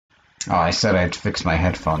Oh, I said I'd fix my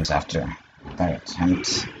headphones after that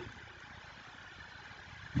attempt.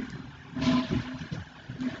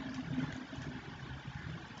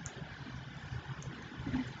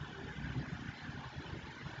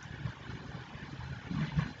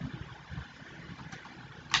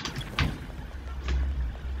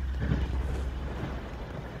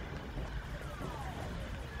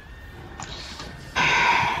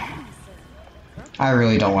 I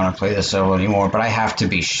really don't want to play this solo anymore, but I have to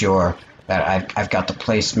be sure that I've got the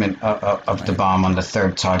placement of the bomb on the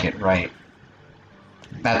third target right.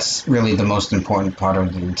 That's really the most important part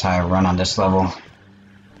of the entire run on this level.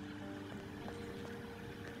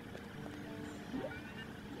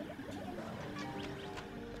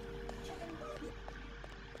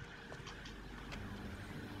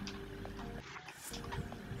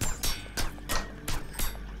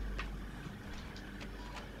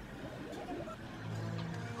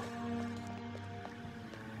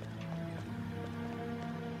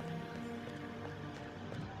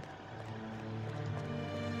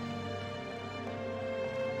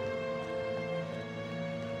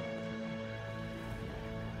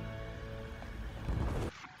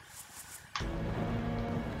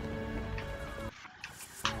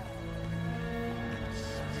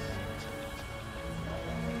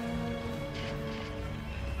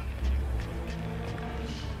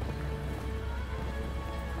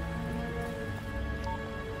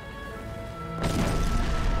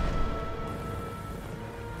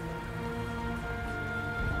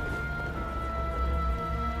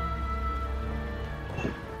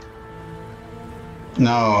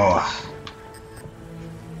 No.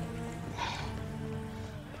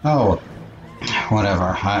 Oh,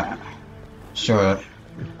 whatever. Sure,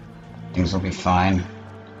 things will be fine.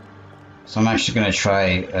 So I'm actually going to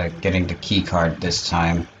try getting the key card this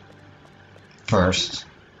time first.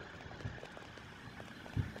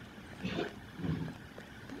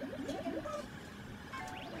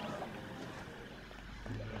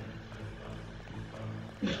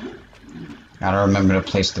 Gotta remember to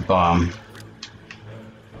place the bomb.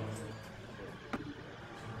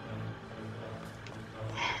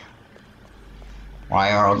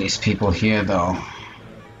 Why are all these people here, though?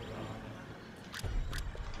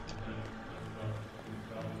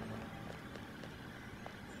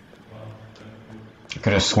 I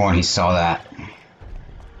could have sworn he saw that.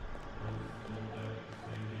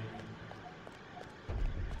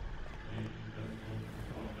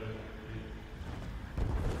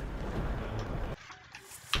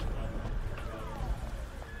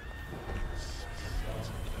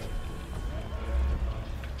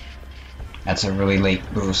 That's a really late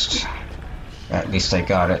boost. At least I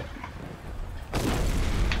got it.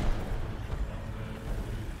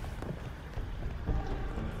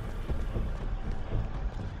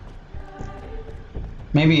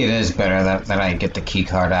 Maybe it is better that I get the key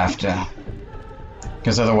card after.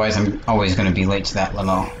 Because otherwise I'm always going to be late to that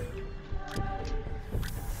limo.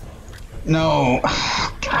 No!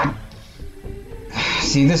 God!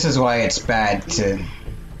 See, this is why it's bad to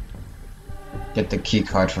get the key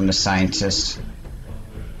card from the scientist.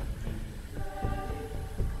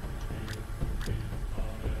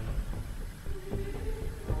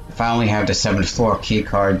 If I only have the 7th floor key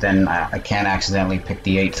card, then I can't accidentally pick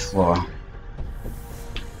the 8th floor.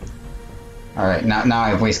 Alright, now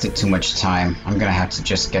I've wasted too much time. I'm gonna have to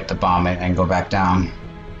just get the bomb and go back down.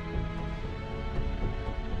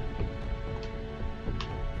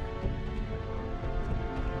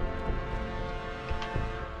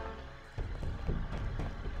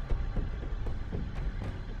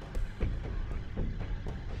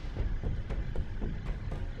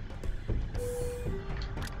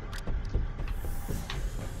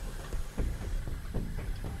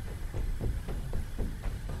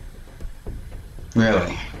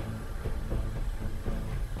 Really?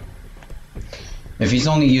 If he's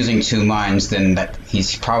only using 2 mines, then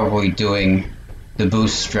he's probably doing the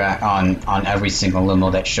boost strat on every single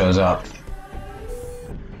limo that shows up.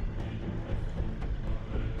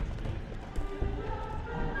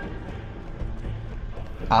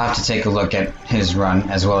 I'll have to take a look at his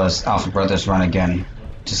run as well as Alpha Brothers' run again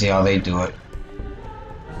to see how they do it.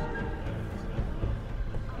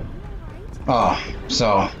 Oh,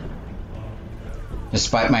 so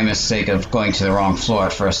despite my mistake of going to the wrong floor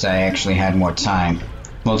at first, I actually had more time.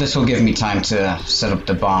 Well, this will give me time to set up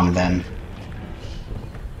the bomb then.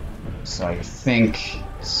 So I think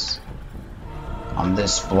it's on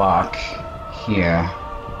this block here.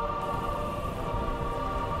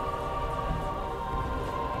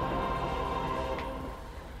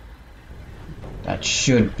 That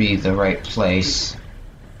should be the right place.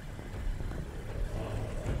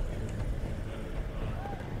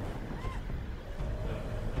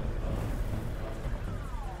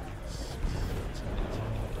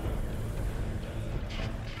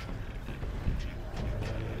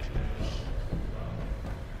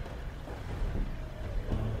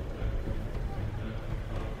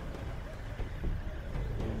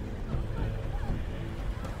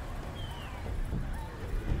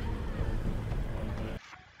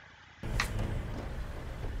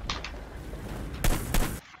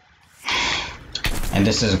 And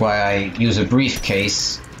this is why I use a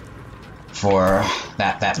briefcase for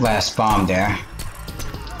that last bomb there.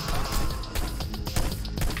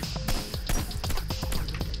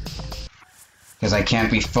 Because I can't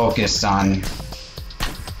be focused on...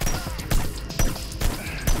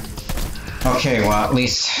 Okay, well, at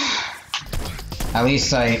least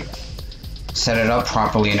I set it up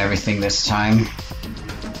properly and everything this time.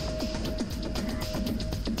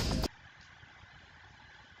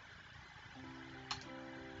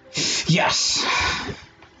 Yes!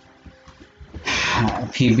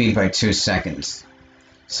 PB'd by 2 seconds.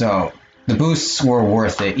 So, the boosts were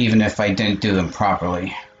worth it even if I didn't do them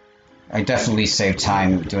properly. I definitely saved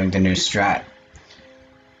time doing the new strat.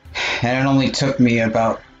 And it only took me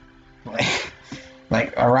about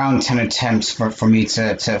like around 10 attempts for me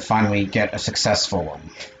to finally get a successful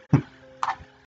one.